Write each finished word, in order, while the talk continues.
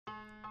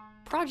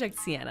Project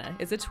Siena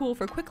is a tool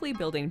for quickly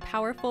building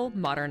powerful,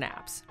 modern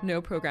apps,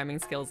 no programming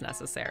skills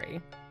necessary.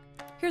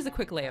 Here's a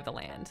quick lay of the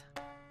land.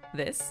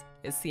 This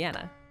is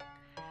Siena.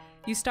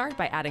 You start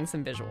by adding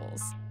some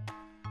visuals.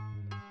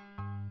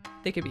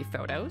 They could be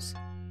photos,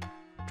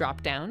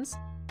 drop-downs,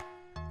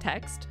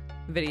 text,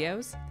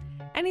 videos,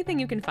 anything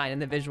you can find in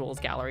the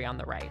visuals gallery on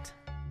the right.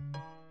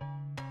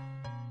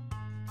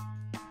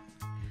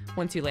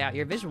 Once you lay out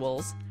your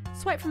visuals,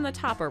 swipe from the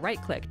top or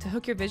right-click to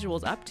hook your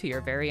visuals up to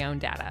your very own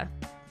data.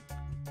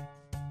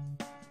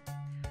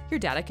 Your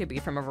data could be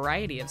from a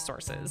variety of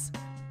sources.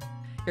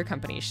 Your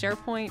company's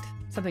SharePoint,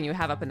 something you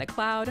have up in the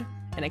cloud,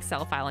 an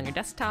Excel file on your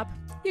desktop,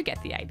 you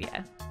get the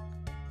idea.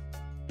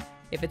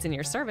 If it's in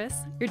your service,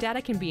 your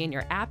data can be in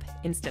your app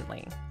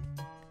instantly.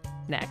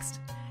 Next,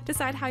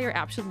 decide how your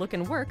app should look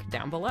and work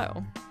down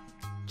below.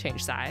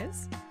 Change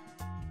size,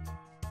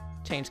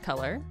 change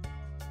color,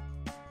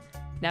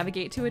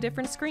 navigate to a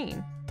different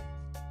screen.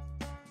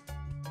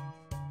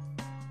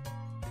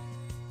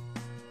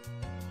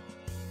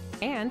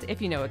 And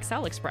if you know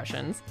Excel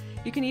expressions,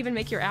 you can even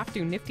make your app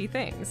do nifty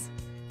things.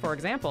 For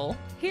example,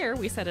 here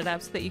we set it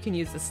up so that you can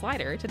use the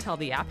slider to tell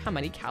the app how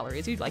many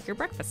calories you'd like your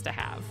breakfast to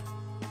have.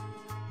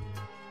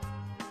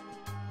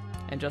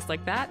 And just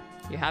like that,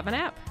 you have an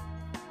app.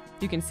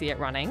 You can see it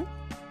running,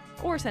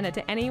 or send it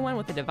to anyone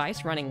with a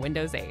device running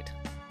Windows 8.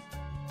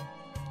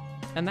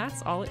 And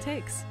that's all it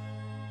takes.